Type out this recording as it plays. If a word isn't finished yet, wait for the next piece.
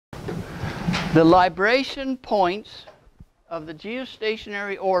The libration points of the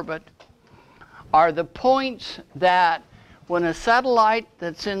geostationary orbit are the points that when a satellite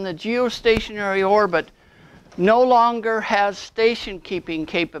that's in the geostationary orbit no longer has station-keeping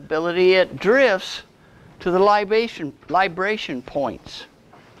capability, it drifts to the libration points.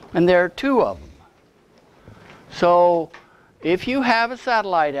 And there are two of them. So if you have a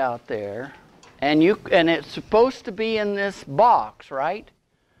satellite out there and it's supposed to be in this box, right,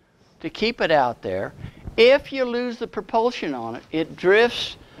 to keep it out there, if you lose the propulsion on it, it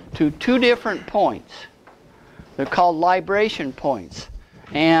drifts to two different points. They're called libration points.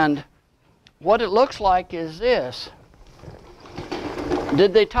 And what it looks like is this.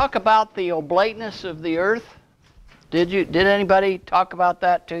 Did they talk about the oblateness of the Earth? Did anybody talk about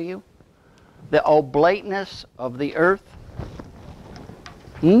that to you? The oblateness of the Earth?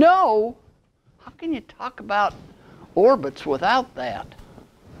 No. How can you talk about orbits without that?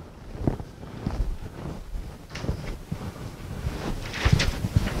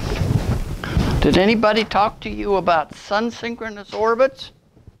 Did anybody talk to you about sun-synchronous orbits?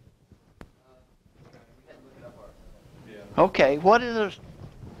 Okay, what is a...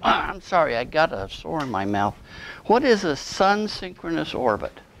 I'm sorry, I got a sore in my mouth. What is a sun-synchronous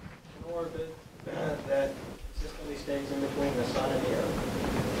orbit? An orbit that consistently stays in between the sun and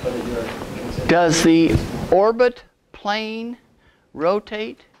the Earth. Does the orbit plane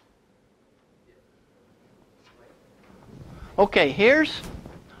rotate? Okay, here's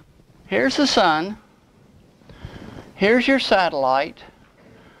the sun, here's your satellite,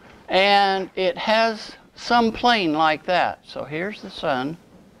 and it has some plane like that. So here's the sun,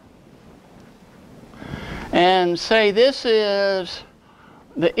 and say this is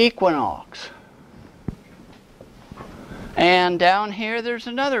the equinox, and down here there's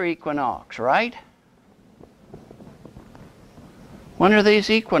another equinox, right? When are these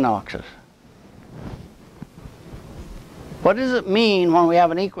equinoxes? What does it mean when we have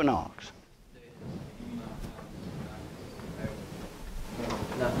an equinox?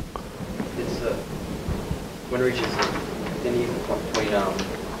 No, it's when it reaches an even point between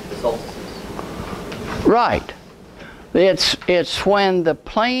the solstices. Right. It's when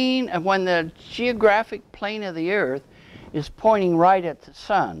the geographic plane of the Earth is pointing right at the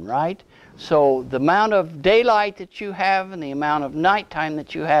sun, right? So the amount of daylight that you have and the amount of nighttime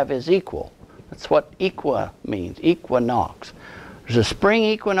that you have is equal. That's what equa means, equinox. There's a spring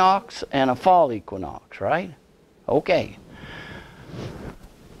equinox and a fall equinox, right? Okay.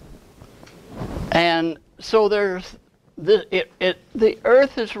 And so there's the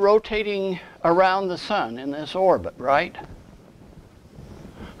Earth is rotating around the sun in this orbit, right?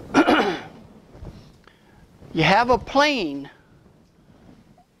 You have a plane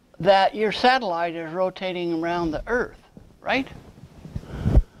that your satellite is rotating around the Earth, right?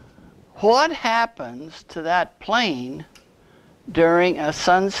 What happens to that plane during a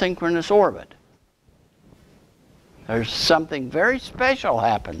sun-synchronous orbit? There's something very special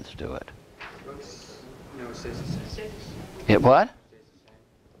happens to it. No, it stays the same. It what?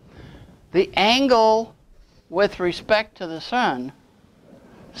 The angle with respect to the sun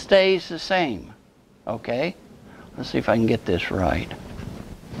stays the same. Okay? Let's see if I can get this right.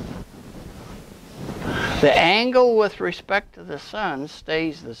 The angle with respect to the sun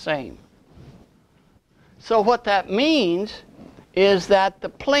stays the same. So what that means is that the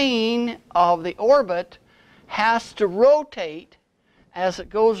plane of the orbit has to rotate as it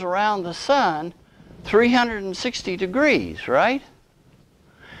goes around the sun 360 degrees, right?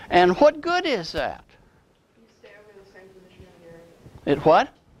 And what good is that? You stay over the same position on the Earth. It what?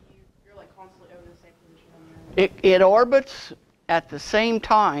 You're like constantly over the same position on the Earth. It orbits at the same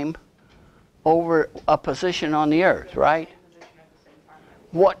time over a position on the Earth, right? Same position at the same time.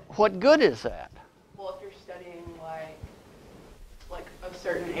 What good is that? Well, if you're studying like a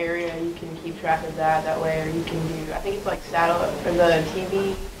certain area, you can keep track of that way, or you can do, I think it's like satellite, or the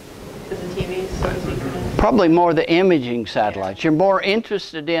TV, is the TV synchronous? Probably more the imaging satellites. You're more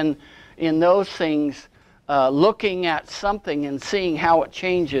interested in those things, looking at something and seeing how it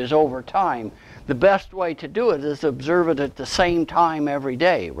changes over time. The best way to do it is observe it at the same time every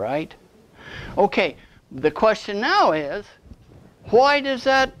day, right? Okay, the question now is, why does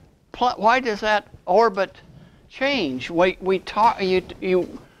that orbit change?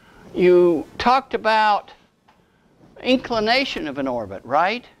 You talked about inclination of an orbit,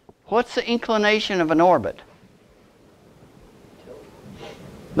 right? What's the inclination of an orbit?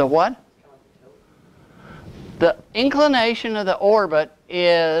 The what? The inclination of the orbit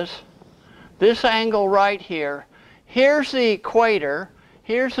is this angle right here. Here's the equator,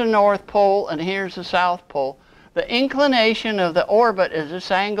 here's the North Pole, and here's the South Pole. the inclination of the orbit is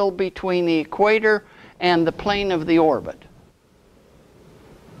this angle between the equator and the plane of the orbit.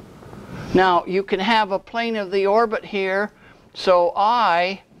 Now, you can have a plane of the orbit here, so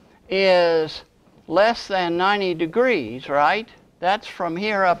I is less than 90 degrees, right? That's from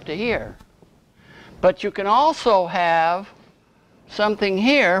here up to here. But you can also have something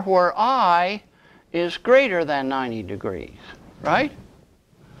here where I is greater than 90 degrees, right?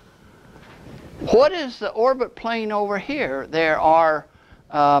 What is the orbit plane over here? There are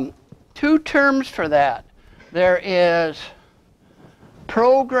two terms for that. There is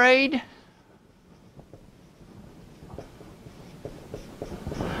prograde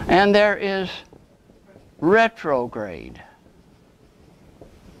and there is retrograde.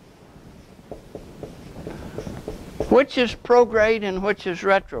 Which is prograde and which is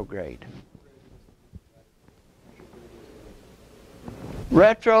retrograde?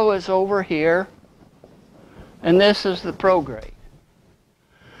 Retro is over here, and this is the prograde.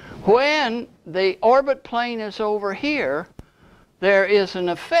 When the orbit plane is over here, there is an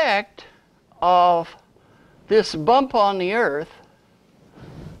effect of this bump on the Earth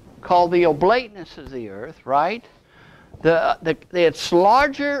called the oblateness of the Earth, right? It's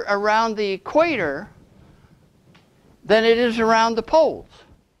larger around the equator than it is around the poles.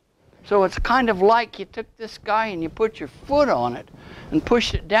 So it's kind of like you took this guy and you put your foot on it and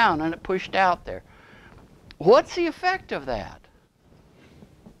pushed it down and it pushed out there. What's the effect of that?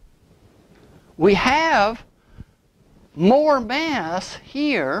 We have more mass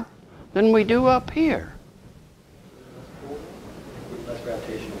here than we do up here. Less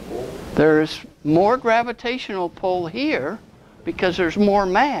gravitational pull. There's more gravitational pull here because there's more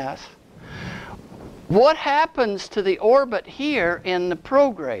mass. What happens to the orbit here in the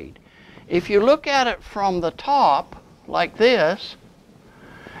prograde? If you look at it from the top, like this,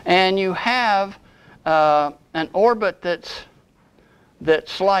 and you have an orbit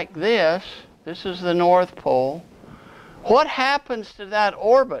that's like this is the North Pole, what happens to that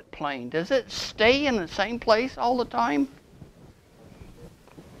orbit plane? Does it stay in the same place all the time?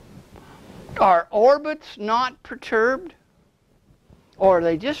 Are orbits not perturbed? Or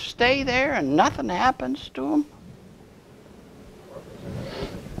they just stay there and nothing happens to them?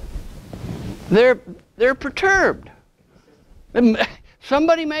 They're perturbed.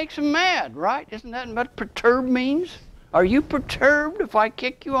 Somebody makes them mad, right? Isn't that what perturbed means? Are you perturbed if I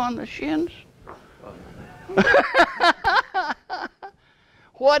kick you on the shins?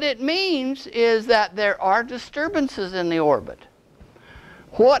 What it means is that there are disturbances in the orbit.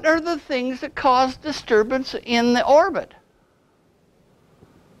 What are the things that cause disturbance in the orbit?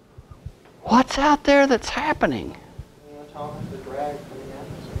 What's out there that's happening?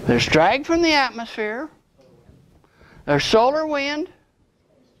 There's drag from the atmosphere. There's solar wind.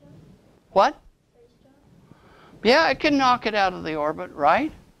 What? Yeah, it can knock it out of the orbit,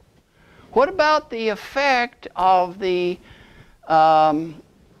 right? What about the effect of the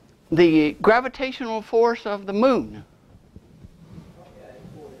gravitational force of the moon?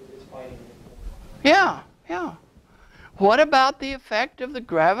 Yeah, yeah. What about the effect of the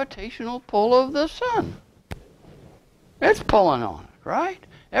gravitational pull of the sun? It's pulling on it, right?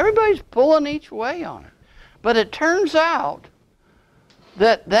 Everybody's pulling each way on it. But it turns out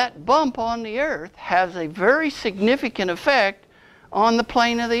that that bump on the Earth has a very significant effect on the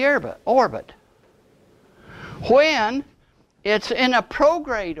plane of the orbit. When it's in a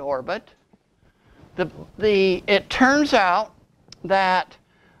prograde orbit, it turns out that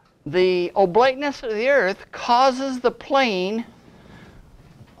the oblateness of the Earth causes the plane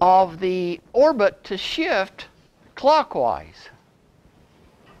of the orbit to shift clockwise.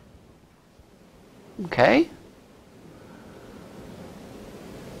 Okay?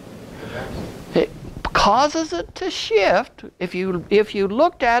 It causes it to shift. If you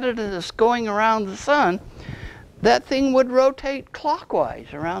looked at it as it's going around the sun, that thing would rotate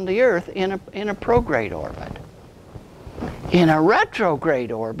clockwise around the Earth in a prograde orbit. In a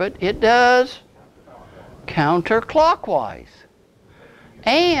retrograde orbit, it does counterclockwise.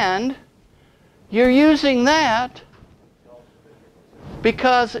 And you're using that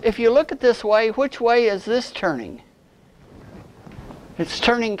because if you look at this way, which way is this turning? It's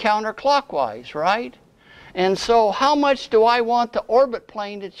turning counterclockwise, right? And so how much do I want the orbit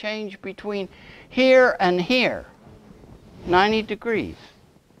plane to change between here and here? 90 degrees.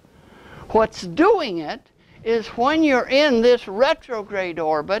 What's doing it is when you're in this retrograde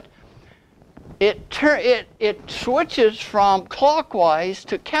orbit, it switches from clockwise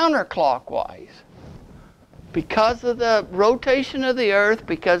to counterclockwise. Because of the rotation of the Earth,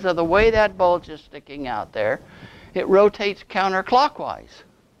 because of the way that bulge is sticking out there, it rotates counterclockwise.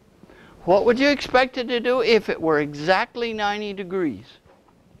 What would you expect it to do if it were exactly 90 degrees?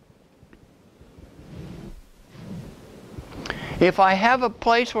 If I have a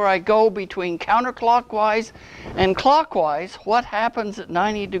place where I go between counterclockwise and clockwise, what happens at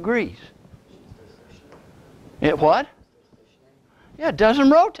 90 degrees? It what? Yeah, it doesn't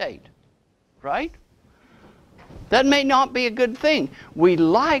rotate, right? That may not be a good thing. We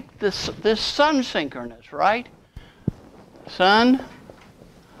like this sun synchronous, right? Sun,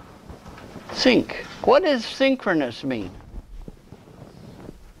 sync. What does synchronous mean?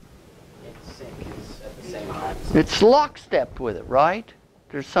 It's sync. It's at the same time. It's lockstep with it, right?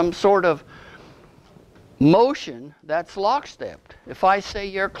 There's some sort of motion that's lockstep. If I say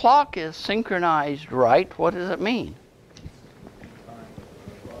your clock is synchronized right, what does it mean?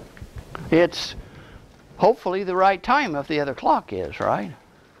 It's hopefully the right time if the other clock is, right?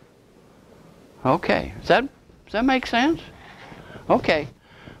 Okay. Does that make sense? Okay.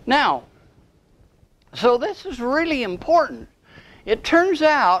 Now, so this is really important. It turns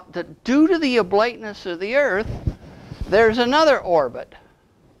out that due to the oblateness of the Earth, there's another orbit.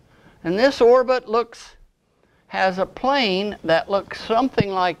 And this orbit has a plane that looks something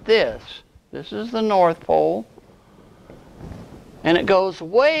like this. This is the North Pole. And it goes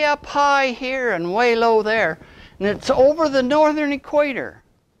way up high here and way low there. And it's over the northern equator.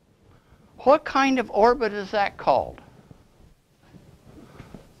 What kind of orbit is that called?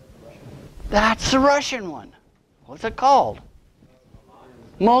 That's the Russian one. What's it called?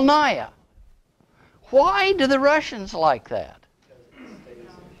 Molniya. Why do the Russians like that?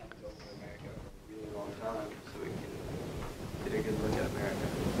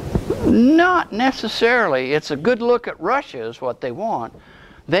 Not necessarily. It's a good look at Russia is what they want.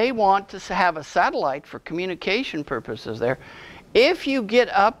 They want to have a satellite for communication purposes there. If you get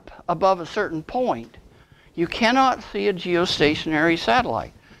up above a certain point, you cannot see a geostationary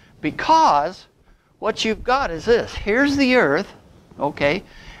satellite because what you've got is this. Here's the Earth, okay,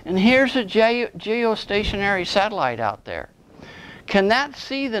 and here's a geostationary satellite out there. Can that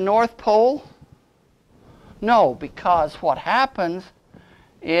see the North Pole? No, because what happens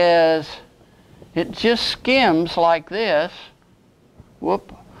is it just skims like this.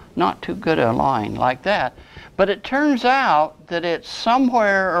 Whoop, not too good a line like that. But it turns out that it's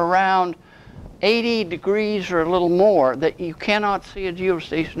somewhere around 80 degrees or a little more that you cannot see a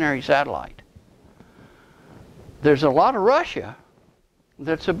geostationary satellite. There's a lot of Russia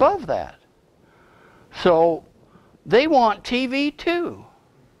that's above that. So they want TV too.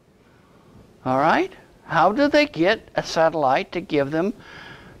 All right? How do they get a satellite to give them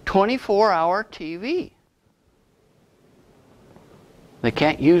 24-hour TV? They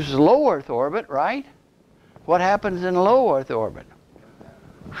can't use the low Earth orbit, right? What happens in low Earth orbit?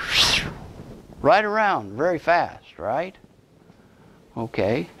 Right around, very fast, right?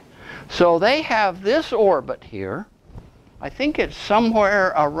 Okay. So they have this orbit here. I think it's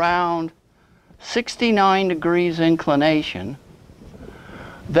somewhere around 69 degrees inclination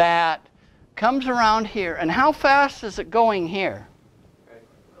that comes around here. And how fast is it going here?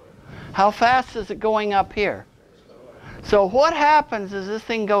 How fast is it going up here? So what happens as this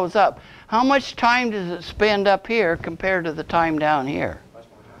thing goes up? How much time does it spend up here compared to the time down here?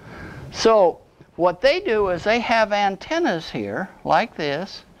 So what they do is they have antennas here, like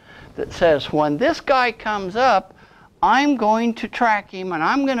this, that says when this guy comes up, I'm going to track him and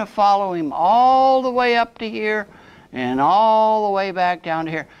I'm going to follow him all the way up to here and all the way back down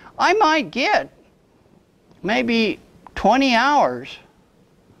to here. I might get maybe 20 hours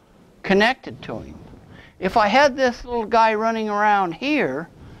connected to him. If I had this little guy running around here,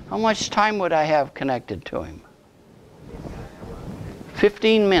 how much time would I have connected to him?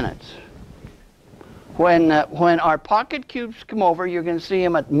 15 minutes. When our pocket cubes come over, you're going to see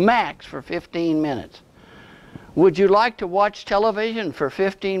him at max for 15 minutes. Would you like to watch television for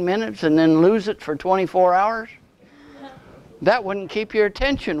 15 minutes and then lose it for 24 hours? That wouldn't keep your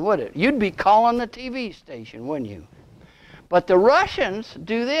attention, would it? You'd be calling the TV station, wouldn't you? But the Russians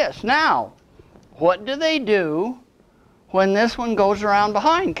do this. Now, what do they do when this one goes around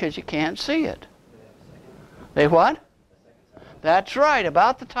behind because you can't see it? They what? That's right.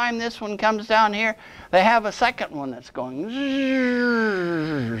 About the time this one comes down here, they have a second one that's going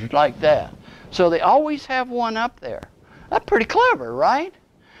zzz, like that. So they always have one up there. That's pretty clever, right?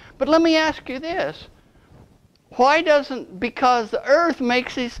 But let me ask you this. Why doesn't, because the Earth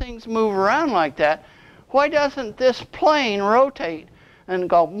makes these things move around like that, why doesn't this plane rotate and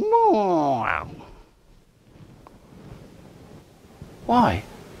go, why?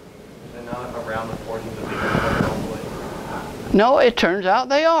 They're not around the portions of the Earth. No, it turns out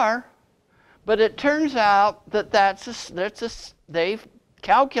they are. But it turns out that they've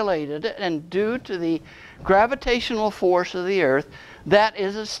calculated it, and due to the gravitational force of the Earth, that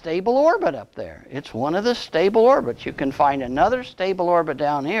is a stable orbit up there. It's one of the stable orbits. You can find another stable orbit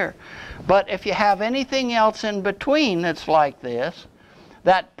down here. But if you have anything else in between that's like this,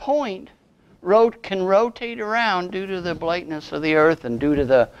 that point can rotate around due to the blatantness of the Earth and due to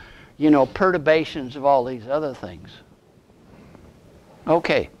the, perturbations of all these other things.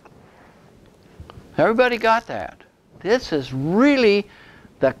 Okay. Everybody got that? This is really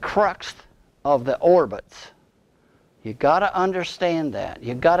the crux of the orbits. You got to understand that.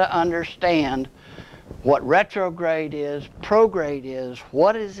 You got to understand what retrograde is, prograde is,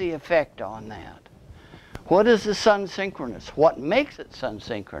 what is the effect on that? What is the sun synchronous? What makes it sun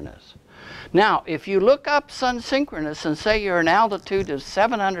synchronous? Now, if you look up sun synchronous and say you're an altitude of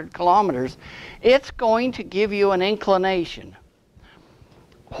 700 kilometers, it's going to give you an inclination.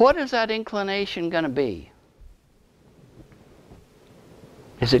 What is that inclination going to be?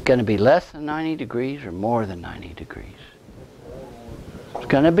 Is it going to be less than 90 degrees or more than 90 degrees? It's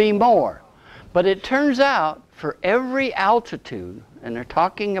going to be more. But it turns out for every altitude, and they're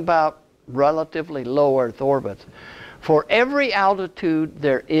talking about relatively low Earth orbits, for every altitude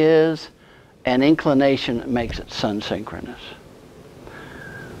there is an inclination that makes it sun synchronous.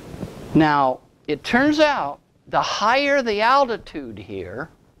 Now, it turns out the higher the altitude here,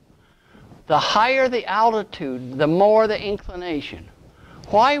 the higher the altitude, the more the inclination.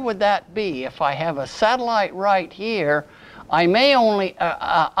 Why would that be? If I have a satellite right here, I may only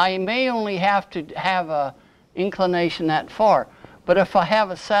have to have a inclination that far. But if I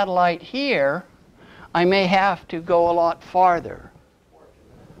have a satellite here, I may have to go a lot farther.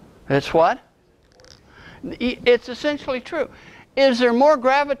 It's what? It's essentially true. Is there more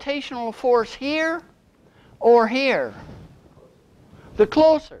gravitational force here or here? The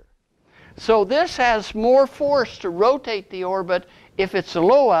closer. So this has more force to rotate the orbit if it's a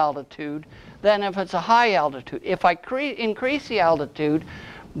low altitude than if it's a high altitude. If I increase the altitude,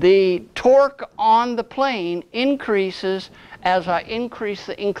 the torque on the plane increases as I increase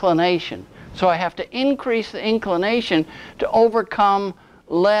the inclination. So I have to increase the inclination to overcome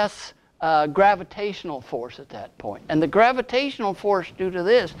less gravitational force at that point. And the gravitational force due to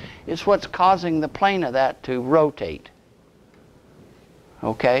this is what's causing the plane of that to rotate.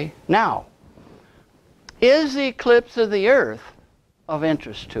 Okay? Now, is the eclipse of the Earth of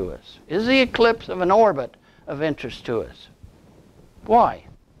interest to us? Is the eclipse of an orbit of interest to us? Why?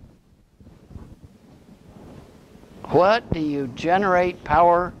 What do you generate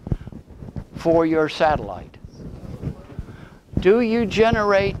power for your satellite? Do you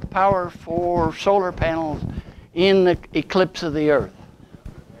generate power for solar panels in the eclipse of the Earth?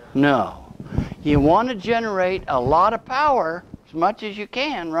 No. You want to generate a lot of power, as much as you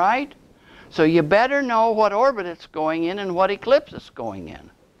can, right? So you better know what orbit it's going in and what eclipse it's going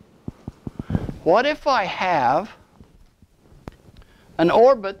in. What if I have an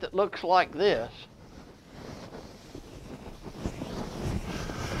orbit that looks like this?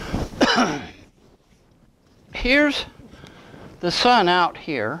 Here's the sun out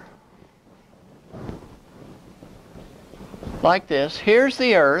here, like this. Here's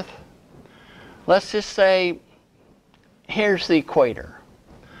the Earth. Let's just say here's the equator.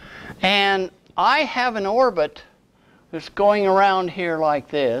 And I have an orbit that's going around here like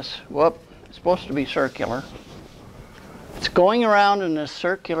this. Whoop, it's supposed to be circular. It's going around in this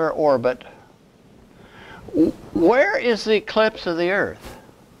circular orbit. Where is the eclipse of the Earth?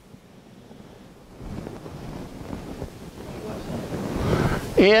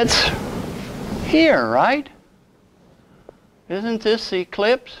 It's here, right? Isn't this the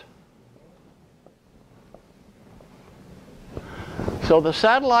eclipse? So the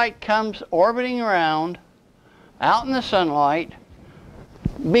satellite comes orbiting around, out in the sunlight,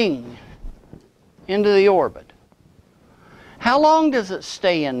 bing, into the orbit. How long does it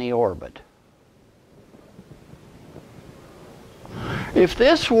stay in the orbit? If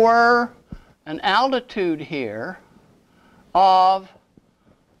this were an altitude here of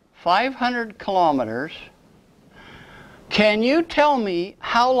 500 kilometers, can you tell me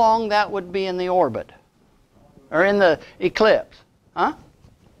how long that would be in the orbit? Or in the eclipse? Huh?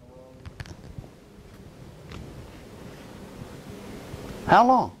 How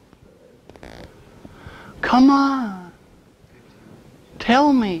long? Come on.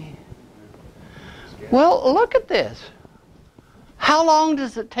 Tell me. Well, look at this. How long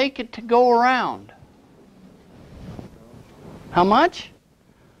does it take it to go around? How much?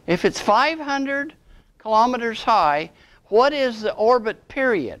 If it's 500 kilometers high, what is the orbit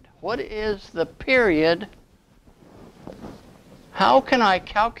period? What is the period? How can I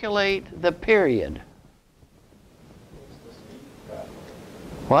calculate the period?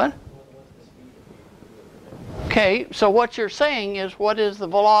 What? Okay, so what you're saying is, what is the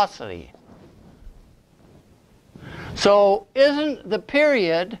velocity? So isn't the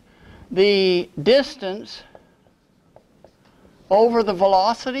period the distance over the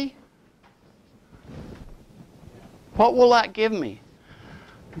velocity? What will that give me?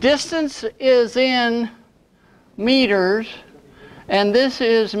 Distance is in meters, and this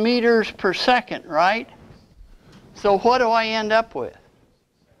is meters per second, right? So what do I end up with?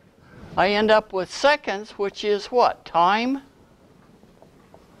 I end up with seconds, which is what? Time?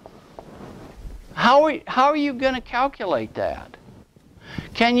 How are you going to calculate that?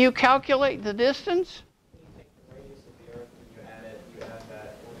 Can you calculate the distance? You take the radius of the Earth and you add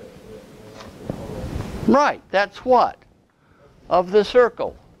that to the Right, that's what? Of the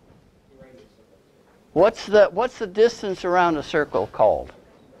circle. radius of it. What's the distance around a circle called?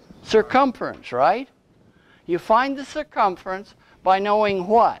 Circumference, right? You find the circumference by knowing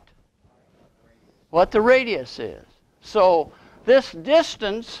what? What the radius is. So this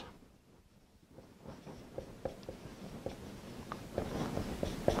distance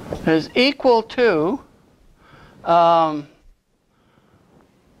is equal to 2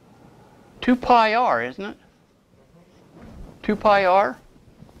 pi r, isn't it? 2 pi r.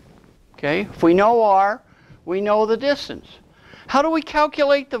 Okay, if we know r, we know the distance. How do we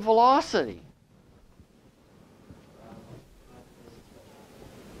calculate the velocity?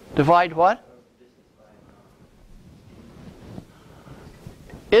 Divide what?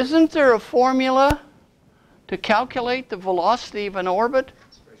 Isn't there a formula to calculate the velocity of an orbit?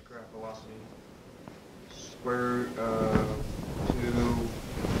 Spacecraft velocity. Square times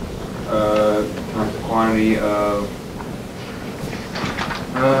the quantity of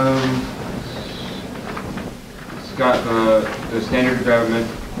it's got the standard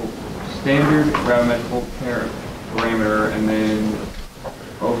gravimetrical parameter, and then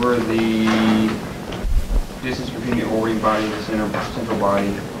over the distance between the orbiting body and the central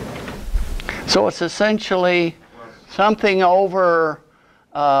body. So it's essentially something over,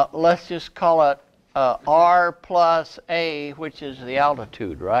 let's just call it r plus a, which is the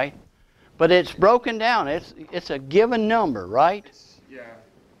altitude, right? But it's broken down. It's a given number, right? Yeah.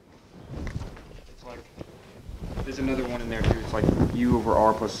 It's like there's another one in there too. It's like u over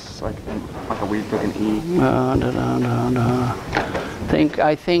r plus like a weird looking e.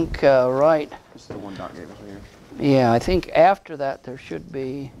 I think right. This is the one Doc gave us here. Yeah, I think after that there should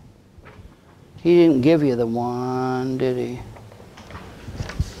be. He didn't give you the one, did he?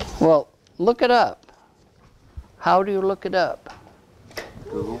 Well, look it up. How do you look it up?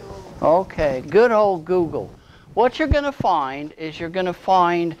 Google. Okay, good old Google. What you're going to find is you're going to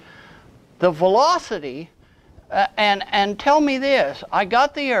find the velocity, and tell me this. I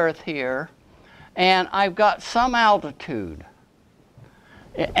got the Earth here, and I've got some altitude,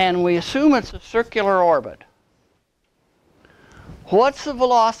 and we assume it's a circular orbit. What's the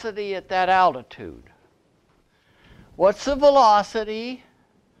velocity at that altitude? What's the velocity?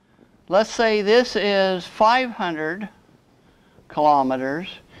 Let's say this is 500 kilometers.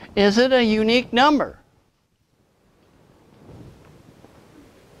 Is it a unique number?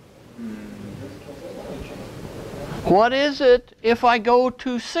 What is it if I go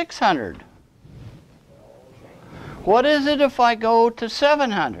to 600? What is it if I go to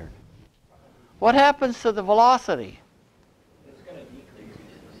 700? What happens to the velocity? It's going to decrease.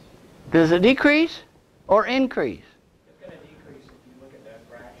 Does it decrease or increase? It's going to decrease if you look at that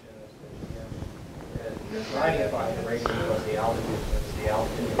fraction. It's divided by the radius plus the altitude. Plus the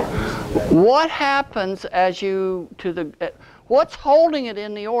altitude increases. What happens as you to the what's holding it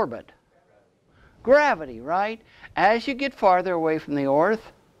in the orbit? Gravity, right? As you get farther away from the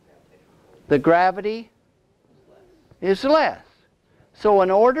Earth, the gravity is less. So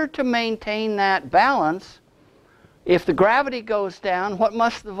in order to maintain that balance, if the gravity goes down, what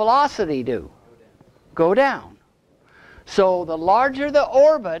must the velocity do? Go down. So the larger the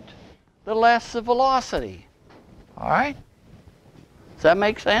orbit, the less the velocity. All right? Does that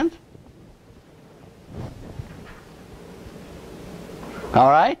make sense? All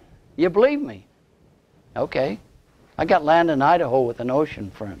right? You believe me? Okay. I got land in Idaho with an ocean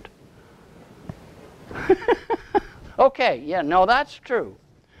front. Okay, yeah, no, that's true.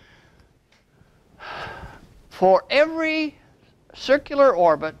 For every circular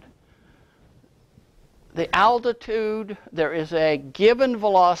orbit, the altitude, there is a given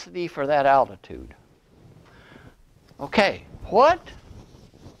velocity for that altitude. Okay, what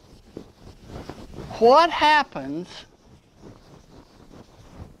happens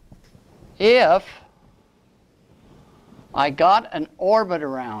if I got an orbit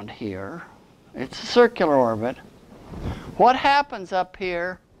around here? It's a circular orbit. What happens up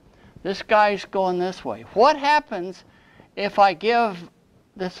here This guy's going this way. What happens if I give,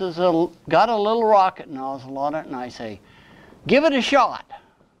 this is got a little rocket nozzle on it, and I say, give it a shot?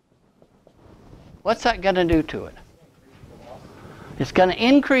 What's that going to do to it? It's going to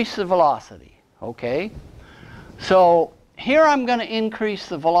increase the velocity, okay? So here I'm going to increase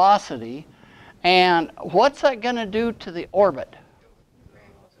the velocity, and what's that going to do to the orbit?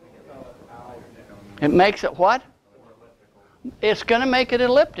 It makes it what? It's going to make it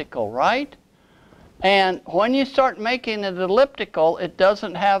elliptical, right? And when you start making it elliptical, it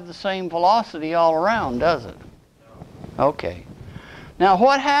doesn't have the same velocity all around, does it? Okay. Now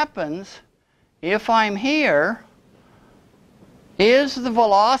what happens if I'm here? Is the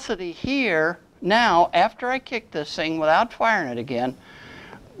velocity here now, after I kick this thing without firing it again,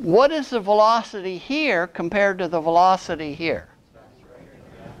 what is the velocity here compared to the velocity here?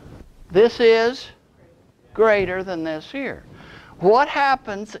 This is greater than this here. What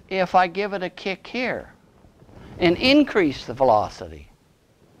happens if I give it a kick here and increase the velocity?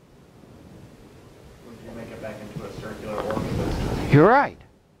 Would you make it back into a circular orbit? You're right.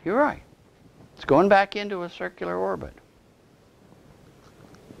 You're right. It's going back into a circular orbit.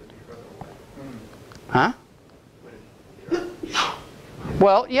 Huh?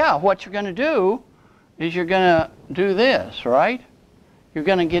 Well, yeah, what you're going to do is you're going to do this, right? You're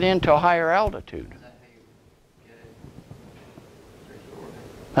going to get into a higher altitude.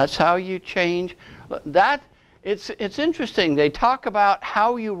 That's how you change. That it's interesting. They talk about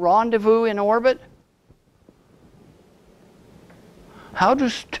how you rendezvous in orbit. How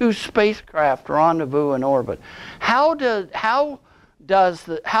does two spacecraft rendezvous in orbit? How did the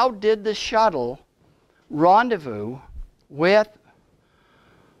shuttle rendezvous with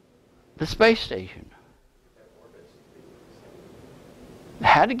the space station?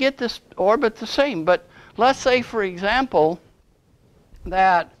 Had to get this orbit the same. But let's say, for example,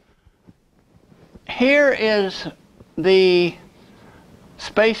 that here is the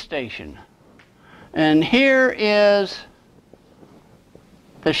space station, and here is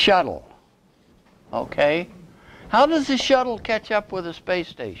the shuttle. Okay? How does the shuttle catch up with the space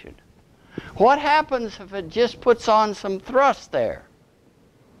station? What happens if it just puts on some thrust there?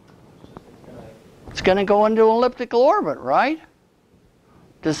 It's going to go into an elliptical orbit, right?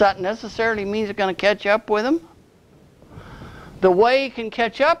 Does that necessarily mean it's going to catch up with him? The way he can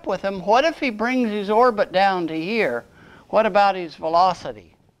catch up with him, what if he brings his orbit down to here? What about his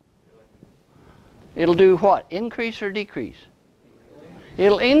velocity? It'll do what? Increase or decrease?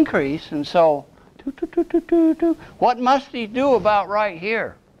 It'll increase, and so, what must he do about right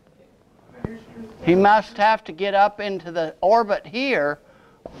here? He must have to get up into the orbit here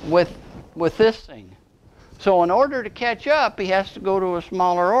with this thing. So in order to catch up, he has to go to a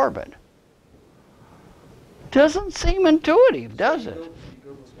smaller orbit. Doesn't seem intuitive, does it? You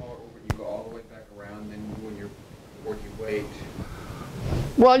go to a smaller orbit, you go all the way back around, then when you're, or you wait.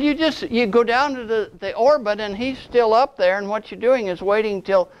 Well, you go down to the orbit, and he's still up there, and what you're doing is waiting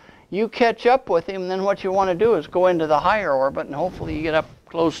till you catch up with him. Then what you want to do is go into the higher orbit, and hopefully you get up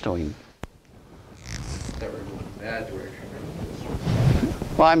close to him. That we're going in that direction.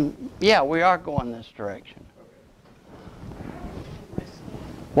 Well, yeah, we are going this direction.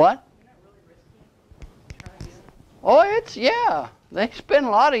 What? Oh, yeah. They spend a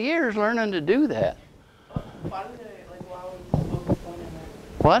lot of years learning to do that. Why was the point in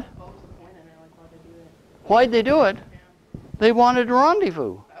it? What? What was the point in it? Like, why'd they do it? Why'd they do it? Yeah. They wanted a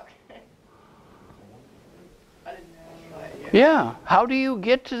rendezvous. Okay. I didn't know. Yeah. How do you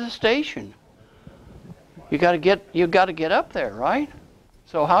get to the station? You got to get up there, right?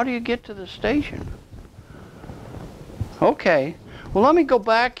 So how do you get to the station? Okay. Well, let me go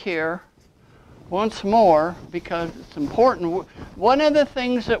back here once more, because it's important. One of the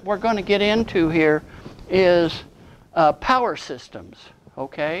things that we're going to get into here is power systems,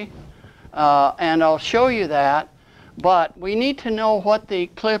 okay? And I'll show you that, but we need to know what the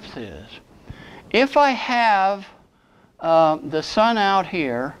eclipse is. If I have the sun out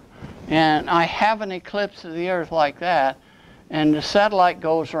here, and I have an eclipse of the Earth like that, and the satellite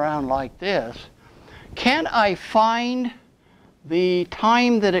goes around like this, can I find the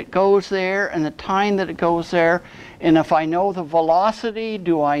time that it goes there and the time that it goes there? And if I know the velocity,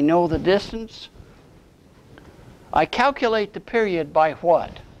 do I know the distance? I calculate the period by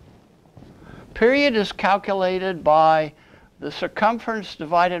what? Period is calculated by the circumference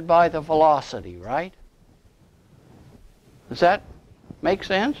divided by the velocity, right? Does that make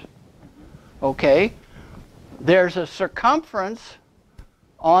sense? Okay. There's a circumference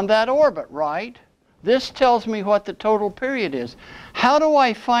on that orbit, right? This tells me what the total period is. How do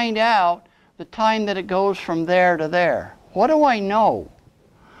I find out the time that it goes from there to there? What do I know?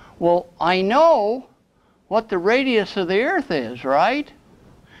 Well, I know what the radius of the Earth is, right?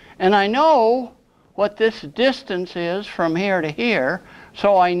 And I know what this distance is from here to here,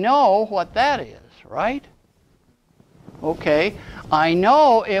 so I know what that is, right? Okay, I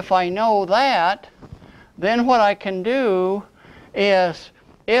know if I know that, then what I can do is,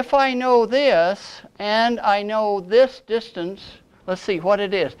 if I know this and I know this distance, let's see what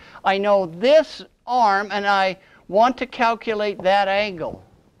it is. I know this arm and I want to calculate that angle.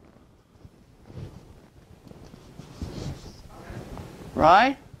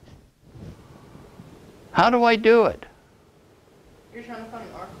 Right? How do I do it? You're trying to find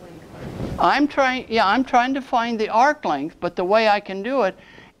an arc length. I'm trying to find the arc length, but the way I can do it,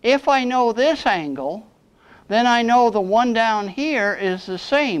 if I know this angle, then I know the one down here is the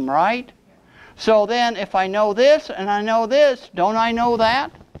same, right? So then if I know this and I know this, don't I know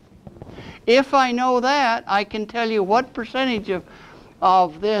that? If I know that, I can tell you what percentage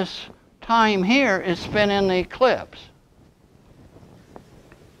of this time here is spent in the eclipse.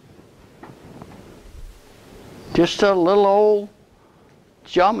 Just a little old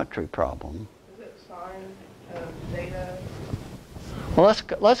geometry problem. Is it sine of theta? Well,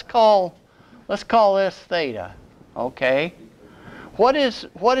 let's call this theta, okay? What is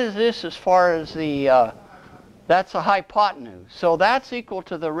this as far as the that's a hypotenuse. So that's equal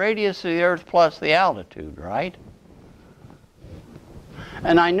to the radius of the Earth plus the altitude, right?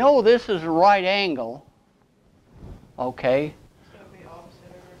 And I know this is a right angle, okay? So it'd be opposite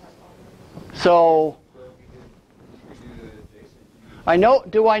over hypotenuse. So I know.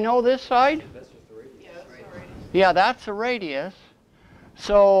 Do I know this side? That's just the radius. Yeah, that's the radius. Yeah, that's the radius.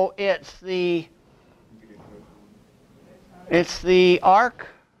 So it's the arc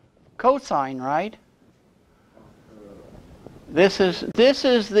cosine, right? This is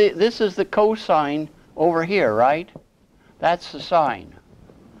the cosine over here, right? That's the sine.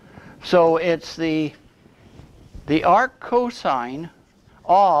 So it's the arc cosine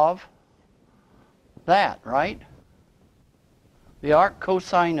of that, right? The arc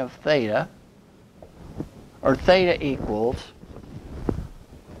cosine of theta, or theta equals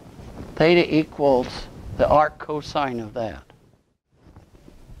the arc cosine of that.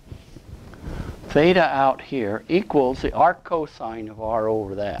 Theta out here equals the arc cosine of r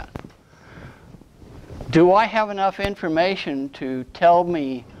over that. Do I have enough information to tell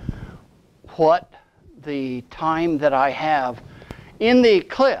me what the time that I have in the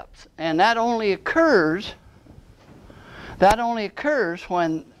eclipse? And that only occurs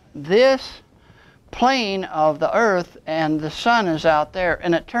when this plane of the Earth and the Sun is out there.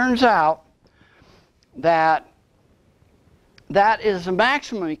 And it turns out that that is the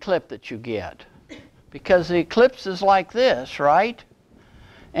maximum eclipse that you get, because the eclipse is like this, right?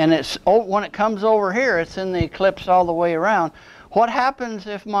 And when it comes over here, it's in the eclipse all the way around. What happens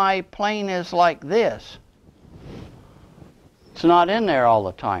if my plane is like this? It's not in there all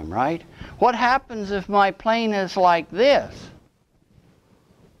the time, right? What happens if my plane is like this?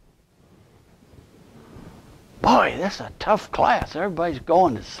 Boy, this is a tough class. Everybody's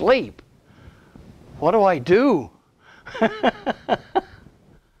going to sleep. What do I do?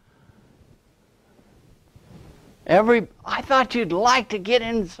 I thought you'd like to get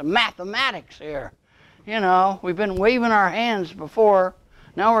into some mathematics here. You know, we've been waving our hands before.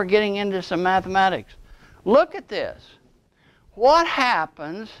 Now we're getting into some mathematics. Look at this. What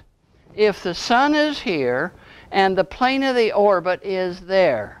happens if the Sun is here and the plane of the orbit is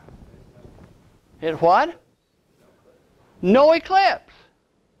there? It what? No eclipse.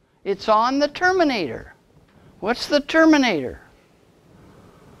 It's on the terminator. What's the terminator?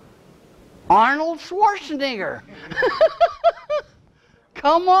 Arnold Schwarzenegger.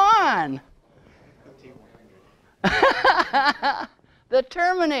 Come on. The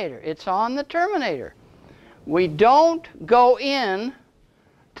terminator. It's on the terminator. We don't go in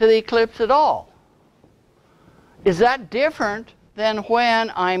to the eclipse at all. Is that different than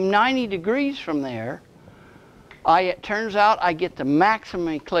when I'm 90 degrees from there? It turns out I get the maximum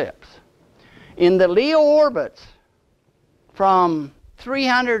eclipse. In the Leo orbits, from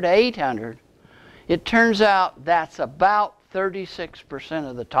 300 to 800, it turns out that's about 36%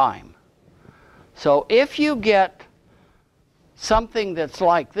 of the time. So if you get something that's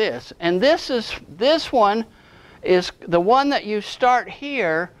like this, and this one is the one that you start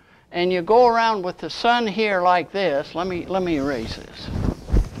here and you go around with the Sun here like this. Let me erase this.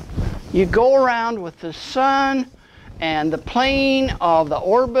 You go around with the Sun, and the plane of the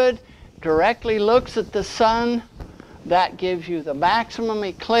orbit directly looks at the Sun. That gives you the maximum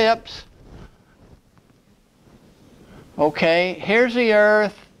eclipse. Okay, here's the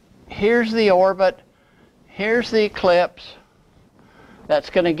Earth, here's the orbit, here's the eclipse. That's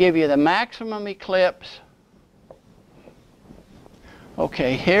going to give you the maximum eclipse.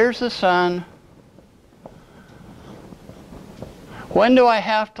 Okay, here's the sun. When do I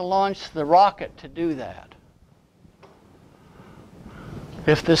have to launch the rocket to do that?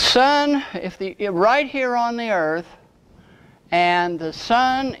 If the sun, right here on the Earth, and the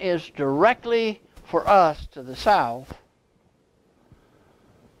sun is directly for us to the south,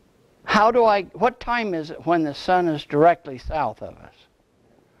 what time is it when the sun is directly south of us?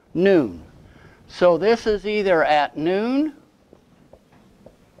 Noon. So this is either at noon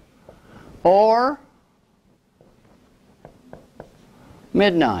or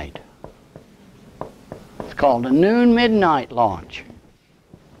midnight. It's called a noon-midnight launch.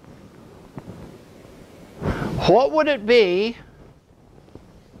 What would it be?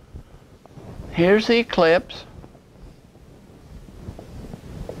 Here's the eclipse.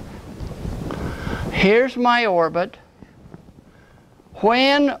 Here's my orbit.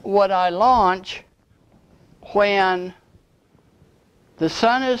 When would I launch when the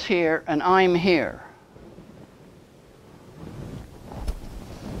sun is here and I'm here?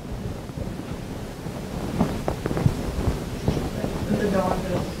 The dawn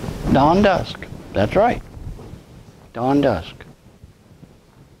dusk. Dawn dusk. That's right. Dawn dusk.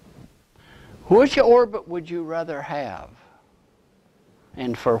 Which orbit would you rather have?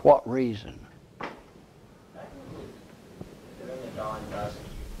 And for what reason? During the dawn dusk,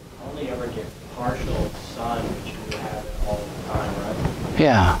 you only ever get partial sun, which you have it all the time, right?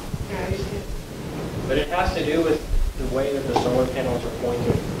 Yeah. But it has to do with the way that the solar panels are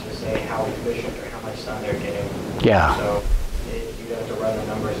pointed to say how efficient or how much sun they're getting. Yeah. So you have to run the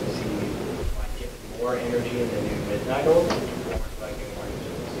numbers and see if I get more energy in the new midnight orbit, or if I get more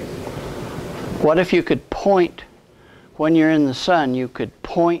energy in the 60. What if you could point, when you're in the sun, you could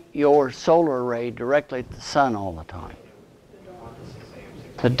point your solar array directly at the sun all the time?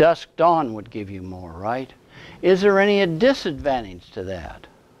 The dusk dawn would give you more, right? Is there any disadvantage to that,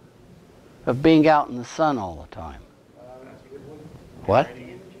 of being out in the sun all the time? What?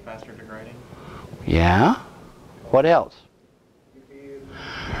 Faster degrading. Yeah. What else?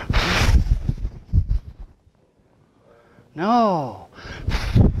 No.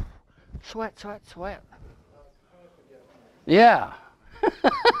 Sweat, sweat, sweat. Yeah.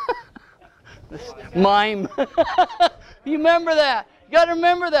 This mime. You remember that? You got to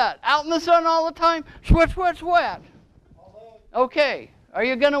remember that. Out in the sun all the time. Sweat, sweat, sweat. Okay. Are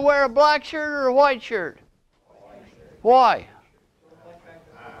you going to wear a black shirt or a white shirt? Why?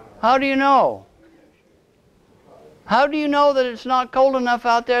 How do you know? How do you know that it's not cold enough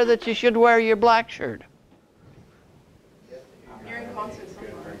out there that you should wear your black shirt? You're in constant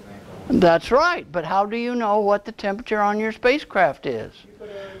sunlight. That's right, but how do you know what the temperature on your spacecraft is?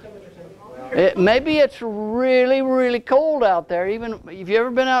 Maybe it's really, really cold out there. Even have you ever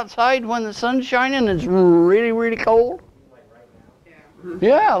been outside when the sun's shining and it's really, really cold?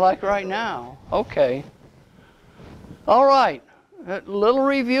 Yeah, like right now. Okay. All right. A little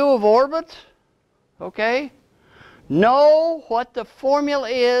review of orbits. Okay. Know what the formula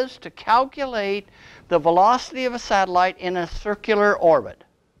is to calculate the velocity of a satellite in a circular orbit.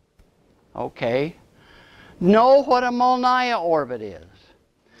 Okay. Know what a Molniya orbit is.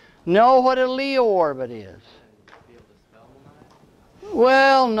 Know what a Leo orbit is.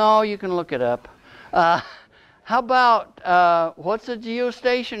 Well, no, you can look it up. How about what's a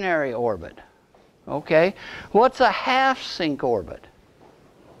geostationary orbit? Okay. What's a half-sync orbit?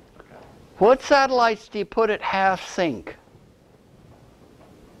 What satellites do you put at half-sync?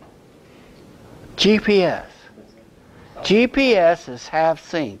 GPS. GPS is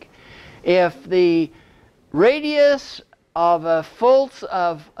half-sync. If the radius of a full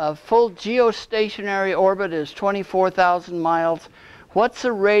geostationary orbit is 24,000 miles, what's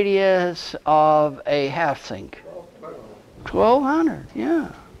the radius of a half-sync? 1,200, yeah.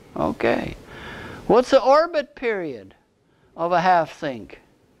 Okay. What's the orbit period of a half-sync?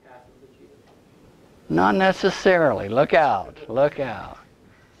 Not necessarily. Look out. Look out.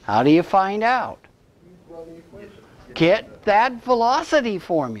 How do you find out? Get that velocity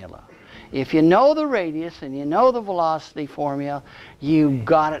formula. If you know the radius and you know the velocity formula, you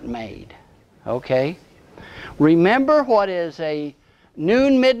got it made. Okay? Remember what is a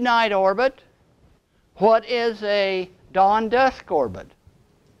noon-midnight orbit, what is a dawn-dusk orbit,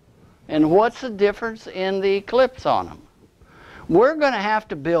 and what's the difference in the eclipse on them. We're going to have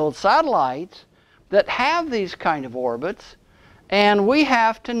to build satellites that have these kind of orbits, and we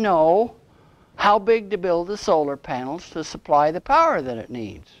have to know how big to build the solar panels to supply the power that it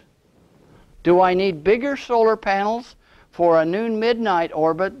needs. Do I need bigger solar panels for a noon-midnight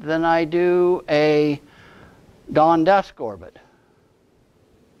orbit than I do a dawn-dusk orbit?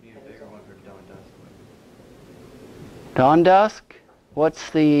 Dawn dusk? What's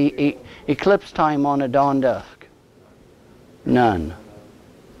the eclipse time on a dawn dusk? None.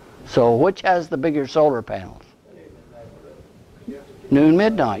 So which has the bigger solar panels? Noon,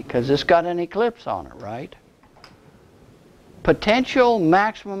 midnight, because it's got an eclipse on it, right? Potential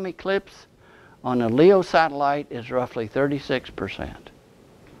maximum eclipse on a LEO satellite is roughly 36%.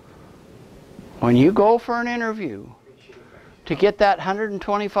 When you go for an interview to get that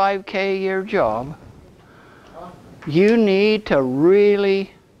 $125K a year job, you need to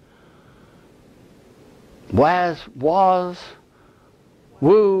really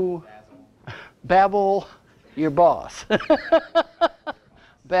babble your boss.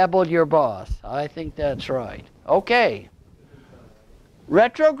 Babble your boss. I think that's right. Okay.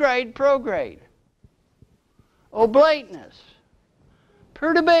 Retrograde, prograde. Oblateness.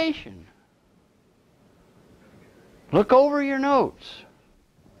 Perturbation. Look over your notes.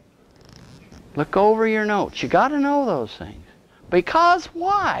 Look over your notes. You got to know those things. Because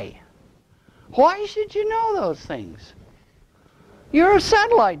why? Why should you know those things? You're a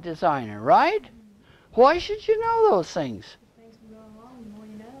satellite designer, right? Why should you know those things?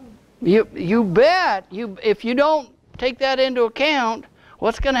 You bet. If you don't take that into account,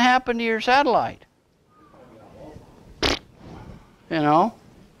 what's going to happen to your satellite? You know?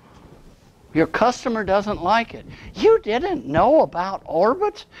 Your customer doesn't like it. You didn't know about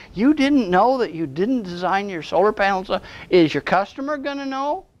orbits? You didn't know that you didn't design your solar panels? Is your customer going to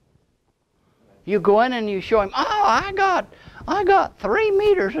know? You go in and you show him, oh, I got 3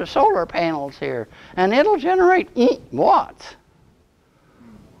 meters of solar panels here, and it'll generate watts.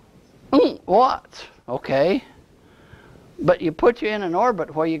 Watts, okay. But you put you in an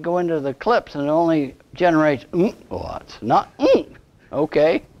orbit where you go into the eclipse and it only generates watts, not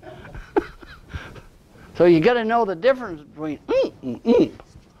okay. So you got to know the difference between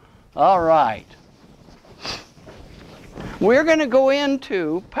All right. We're going to go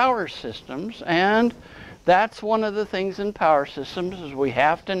into power systems, and that's one of the things in power systems is we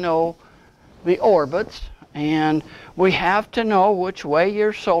have to know the orbits, and we have to know which way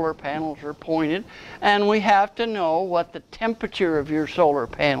your solar panels are pointed, and we have to know what the temperature of your solar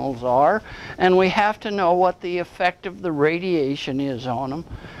panels are, and we have to know what the effect of the radiation is on them.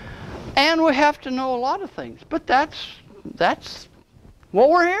 And we have to know a lot of things, but that's what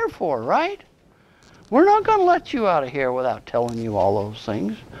we're here for, right? We're not going to let you out of here without telling you all those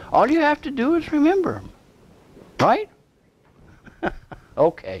things. All you have to do is remember them, right?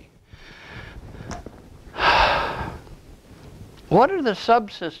 Okay. What are the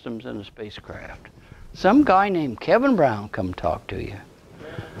subsystems in a spacecraft? Some guy named Kevin Brown come talk to you.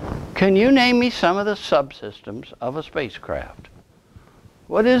 Can you name me some of the subsystems of a spacecraft?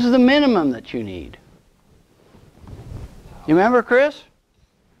 What is the minimum that you need? You remember, Chris?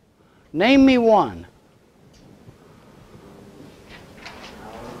 Name me one.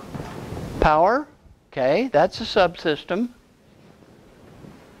 Power. Okay, that's a subsystem.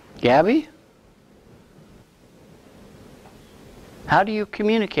 Gabby? How do you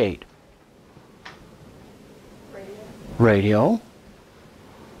communicate? Radio.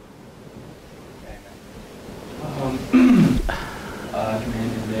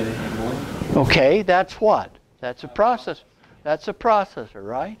 Okay, that's what? That's a process. That's a processor,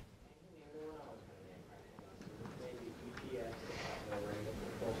 right?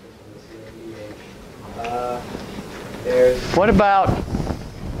 What about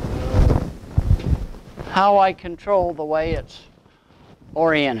how I control the way it's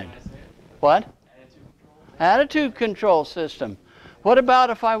oriented? What? Attitude control system. What about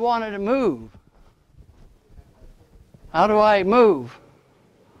if I wanted to move? How do I move?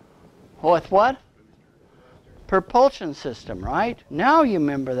 With what? Propulsion system, right? Now you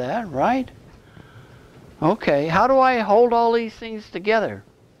remember that, right? Okay, how do I hold all these things together?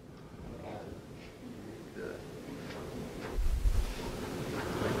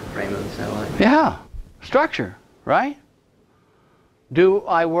 Frame of the satellite. Yeah, structure, right? Do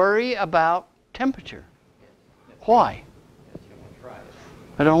I worry about temperature? Why?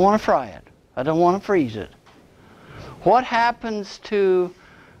 I don't want to fry it. I don't want to freeze it. What happens to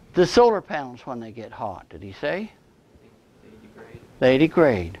the solar panels when they get hot? Did he say? They degrade. They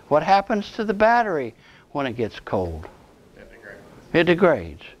degrade. What happens to the battery when it gets cold? It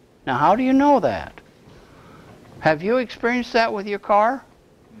degrades. Now, how do you know that? Have you experienced that with your car?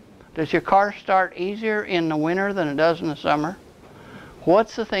 Does your car start easier in the winter than it does in the summer?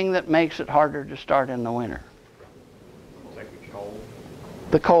 What's the thing that makes it harder to start in the winter? Like the cold.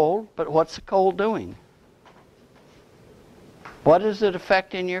 The cold, but what's the cold doing? What does it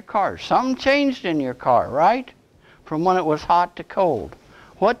affect in your car? Something changed in your car, right? From when it was hot to cold.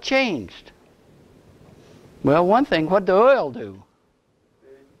 What changed? Well, one thing, what'd the oil do?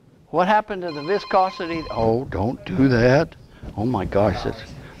 What happened to the viscosity? Oh, don't do that. Oh my gosh,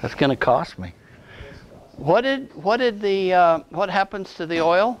 that's going to cost me. What happens to the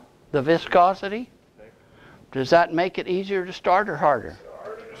oil? The viscosity? Does that make it easier to start or harder?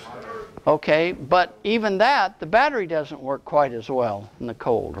 Okay, but even that, the battery doesn't work quite as well in the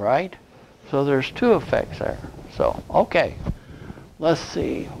cold, right? So there's two effects there. So, okay. Let's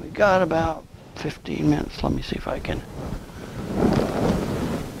see. We got about 15 minutes. Let me see if I can.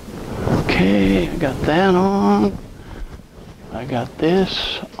 Okay, I got that on. I got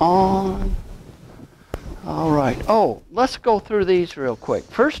this on. All right. Oh, let's go through these real quick.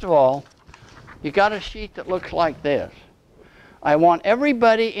 First of all, you got a sheet that looks like this. I want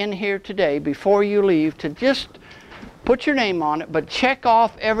everybody in here today, before you leave, to just put your name on it, but check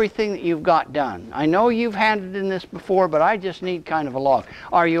off everything that you've got done. I know you've handed in this before, but I just need kind of a log.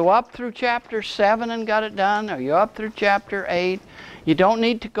 Are you up through chapter 7 and got it done? Are you up through chapter 8? You don't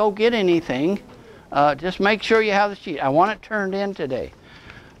need to go get anything. Just make sure you have the sheet. I want it turned in today.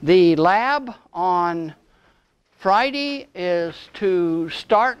 The lab on Friday is to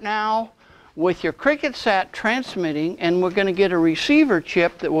start now with your CricketSat transmitting, and we're going to get a receiver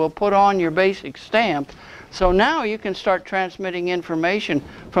chip that we'll put on your basic stamp. So now you can start transmitting information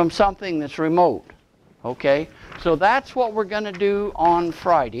from something that's remote. Okay? So that's what we're going to do on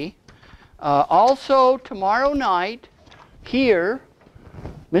Friday. Also, tomorrow night, here,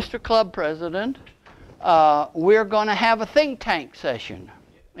 Mr. Club President, we're going to have a think tank session.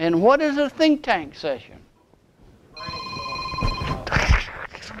 And what is a think tank session?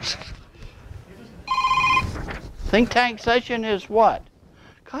 Think tank session is what?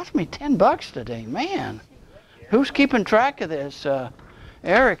 Cost me $10 today, man. Who's keeping track of this?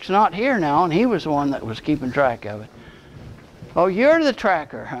 Eric's not here now, and he was the one that was keeping track of it. Oh, you're the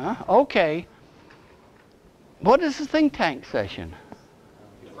tracker, huh? Okay. What is the think tank session?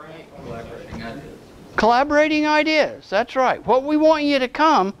 Collaborating ideas. That's right. What we want you to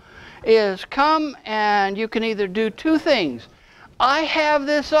come is come and you can either do two things. I have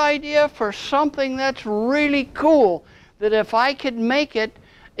this idea for something that's really cool, that if I could make it,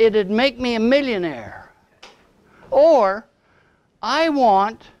 it'd make me a millionaire. Or, I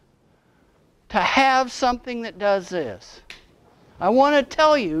want to have something that does this. I want to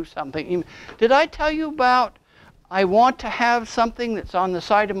tell you something. Did I tell you about I want to have something that's on the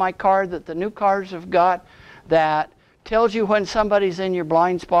side of my car that the new cars have got that tells you when somebody's in your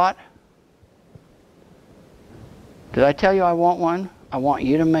blind spot? Did I tell you I want one? I want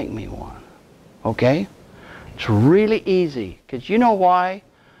you to make me one. Okay? It's really easy. Because you know why?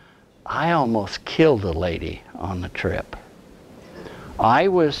 I almost killed a lady on the trip. I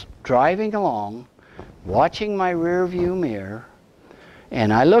was driving along, watching my rear view mirror,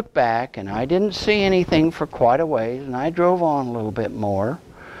 and I looked back and I didn't see anything for quite a ways, and I drove on a little bit more.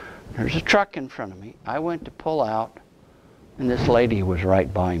 There's a truck in front of me. I went to pull out, and this lady was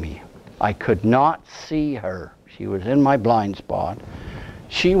right by me. I could not see her. She was in my blind spot.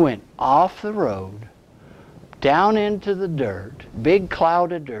 She went off the road, down into the dirt, big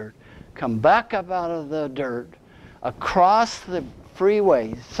cloud of dirt, come back up out of the dirt, across the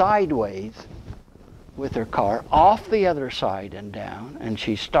freeway, sideways, with her car, off the other side and down, and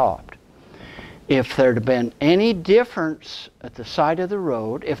she stopped. If there'd have been any difference at the side of the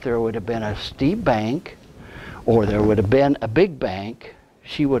road, if there would have been a steep bank, or there would have been a big bank,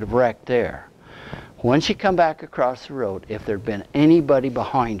 she would have wrecked there. When she come back across the road, if there'd been anybody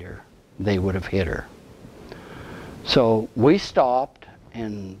behind her, they would have hit her. So we stopped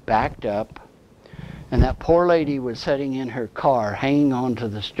and backed up, and that poor lady was sitting in her car, hanging onto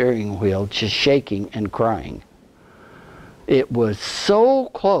the steering wheel, just shaking and crying. It was so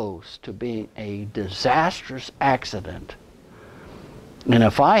close to being a disastrous accident. And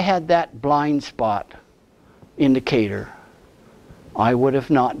if I had that blind spot indicator, I would have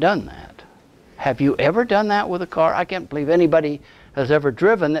not done that. Have you ever done that with a car? I can't believe anybody has ever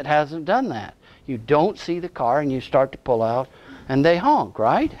driven that hasn't done that. You don't see the car and you start to pull out and they honk,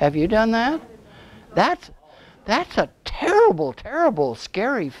 right? Have you done that? That's a terrible, terrible,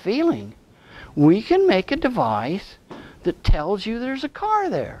 scary feeling. We can make a device that tells you there's a car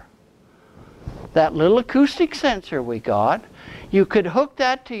there. That little acoustic sensor we got, you could hook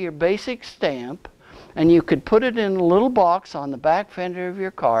that to your basic stamp, and you could put it in a little box on the back fender of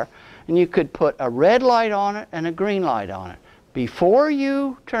your car, and you could put a red light on it and a green light on it. Before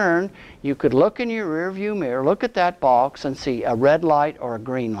you turn, you could look in your rear view mirror, look at that box and see a red light or a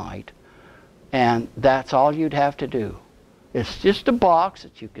green light. And that's all you'd have to do. It's just a box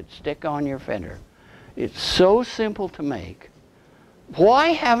that you could stick on your fender. It's so simple to make. Why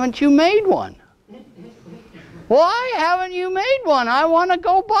haven't you made one? Why haven't you made one? I want to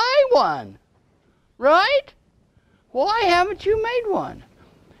go buy one. Right? Why haven't you made one?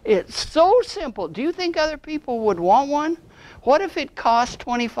 It's so simple. Do you think other people would want one? What if it cost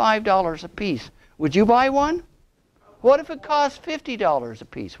 $25 a piece? Would you buy one? What if it cost $50 a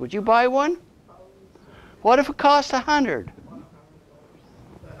piece? Would you buy one? What if it cost $100?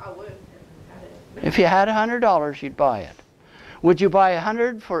 I would. If you had $100, you'd buy it. Would you buy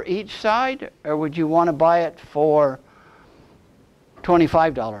 $100 for each side, or would you want to buy it for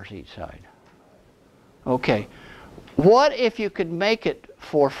 $25 each side? Okay. What if you could make it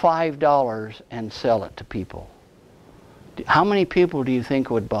for $5 and sell it to people? How many people do you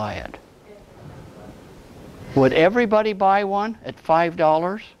think would buy it? Would everybody buy one at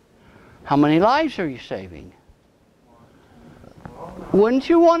 $5? How many lives are you saving? Wouldn't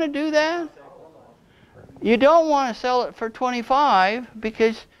you want to do that? You don't want to sell it for $25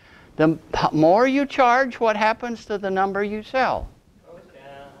 because the more you charge, what happens to the number you sell?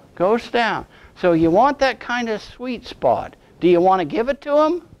 Goes down. So you want that kind of sweet spot. Do you want to give it to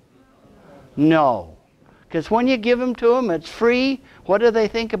them? No. Because when you give them to them, it's free. What do they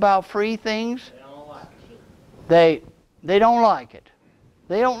think about free things? They don't like it.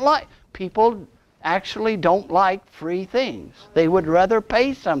 They don't like. People actually don't like free things. They would rather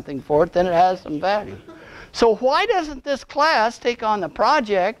pay something for it than it has some value. So why doesn't this class take on the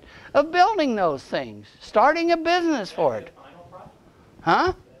project of building those things? Starting a business for it?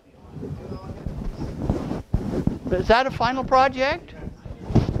 Huh? Is that a final project?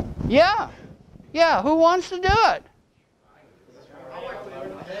 Yeah. Yeah, who wants to do it?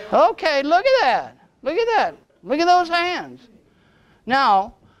 Okay, look at that. Look at that. Look at those hands.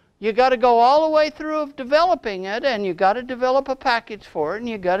 Now, you got to go all the way through of developing it, and you got to develop a package for it, and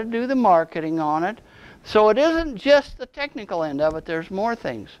you got to do the marketing on it. So it isn't just the technical end of it, there's more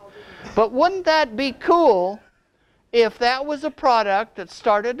things. But wouldn't that be cool if that was a product that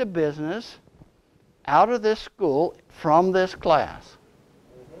started a business out of this school from this class?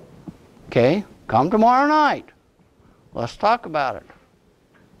 Okay, come tomorrow night. Let's talk about it.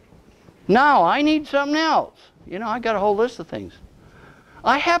 Now, I need something else. You know, I got a whole list of things.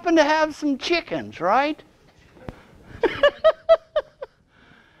 I happen to have some chickens, right?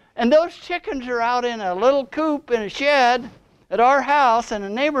 And those chickens are out in a little coop in a shed at our house in a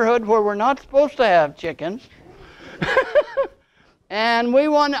neighborhood where we're not supposed to have chickens. And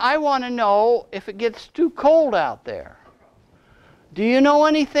I want to know if it gets too cold out there. Do you know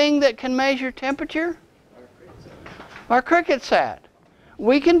anything that can measure temperature? Our cricket sat.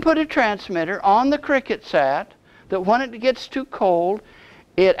 We can put a transmitter on the cricket sat that when it gets too cold,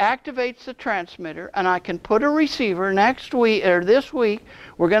 it activates the transmitter, and I can put a receiver next week, or this week,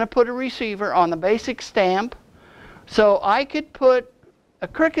 we're going to put a receiver on the basic stamp. So I could put a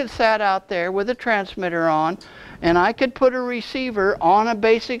cricket sat out there with a transmitter on, and I could put a receiver on a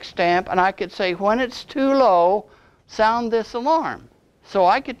basic stamp, and I could say, when it's too low, sound this alarm. So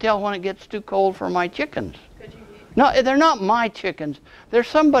I could tell when it gets too cold for my chickens. No, they're not my chickens. They're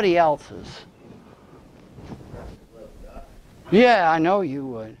somebody else's. Yeah, I know you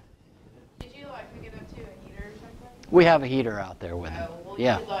would. Did you like hook it up to a heater or something? We have a heater out there with it. Well,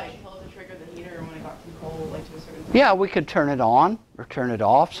 Yeah. you could like tell it to trigger the heater when it got too cold, like to a certain Yeah, we could turn it on or turn it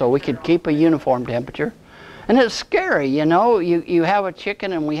off so we could keep a uniform temperature. And it's scary, you know. You have a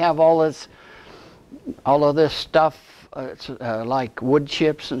chicken and we have all of this stuff, like wood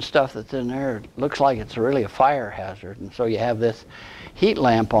chips and stuff that's in there. It looks like it's really a fire hazard. And so you have this heat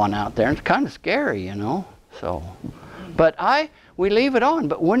lamp on out there. And it's kind of scary, you know. So, but we leave it on.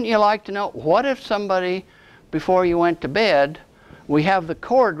 But wouldn't you like to know, what if somebody, before you went to bed, we have the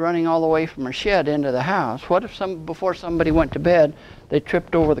cord running all the way from our shed into the house. What if before somebody went to bed, they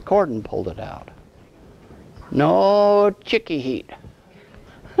tripped over the cord and pulled it out? No chickie heat.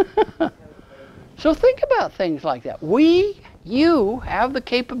 So think about things like that. You have the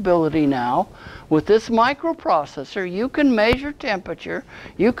capability now with this microprocessor. You can measure temperature.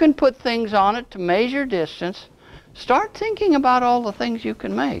 You can put things on it to measure distance. Start thinking about all the things you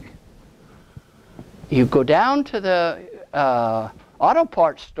can make. You go down to the auto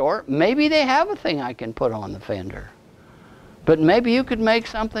parts store. Maybe they have a thing I can put on the fender. But maybe you could make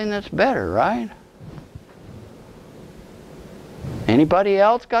something that's better, right? Anybody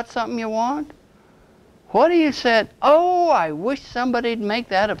else got something you want? What do you said? Oh, I wish somebody'd make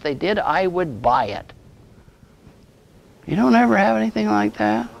that. If they did, I would buy it. You don't ever have anything like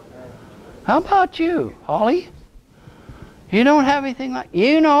that? How about you, Holly? You don't have anything like...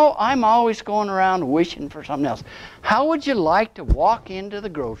 You know, I'm always going around wishing for something else. How would you like to walk into the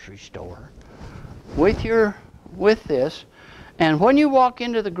grocery store with this And when you walk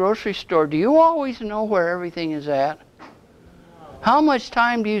into the grocery store, do you always know where everything is at? How much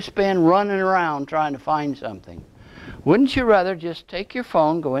time do you spend running around trying to find something? Wouldn't you rather just take your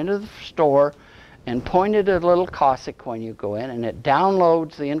phone, go into the store, and point it at a little Cossack when you go in, and it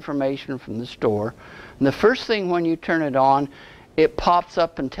downloads the information from the store. And the first thing when you turn it on, it pops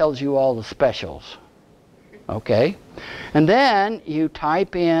up and tells you all the specials. Okay? And then you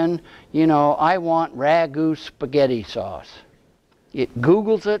type in, you know, I want ragu spaghetti sauce. It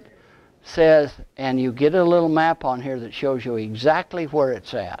Googles it, says, and you get a little map on here that shows you exactly where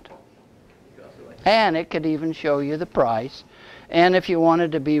it's at. And it could even show you the price. And if you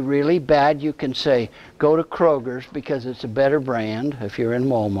wanted to be really bad, you can say, go to Kroger's because it's a better brand if you're in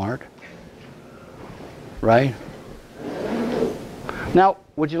Walmart. Right? Now,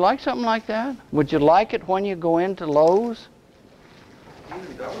 would you like something like that? Would you like it when you go into Lowe's? I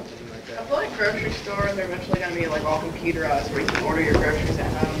feel like grocery stores are eventually going to be like all computerized where you can order your groceries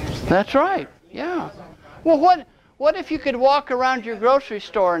at home. That's right, yeah. Well, what if you could walk around your grocery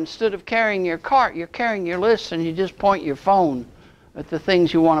store instead of carrying your cart, you're carrying your list and you just point your phone at the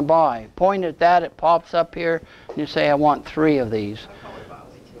things you want to buy. Point at that, it pops up here, and you say, I want 3 of these.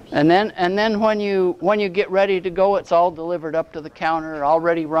 And then when you get ready to go, it's all delivered up to the counter,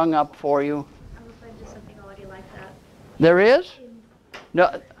 already rung up for you. I'm afraid there's something already like that. There is? No.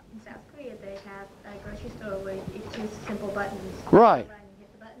 In South Korea, they have a grocery store where it's just simple buttons. Right. You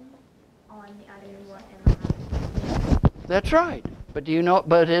hit the button on the item you want and That's right. But do you know?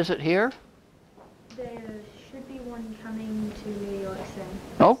 But is it here? there should be one coming to New York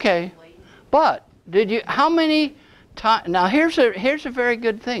soon. Okay. But did you? How many times? Now here's a very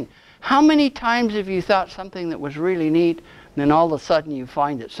good thing. How many times have you thought something that was really neat, and then all of a sudden you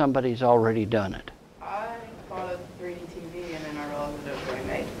find that somebody's already done it? I thought of 3D TV and then I realized that it was already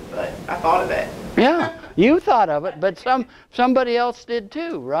made, but I thought of it. Yeah, you thought of it, but somebody else did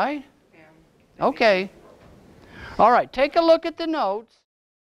too, right? Yeah. Okay. All right, take a look at the notes.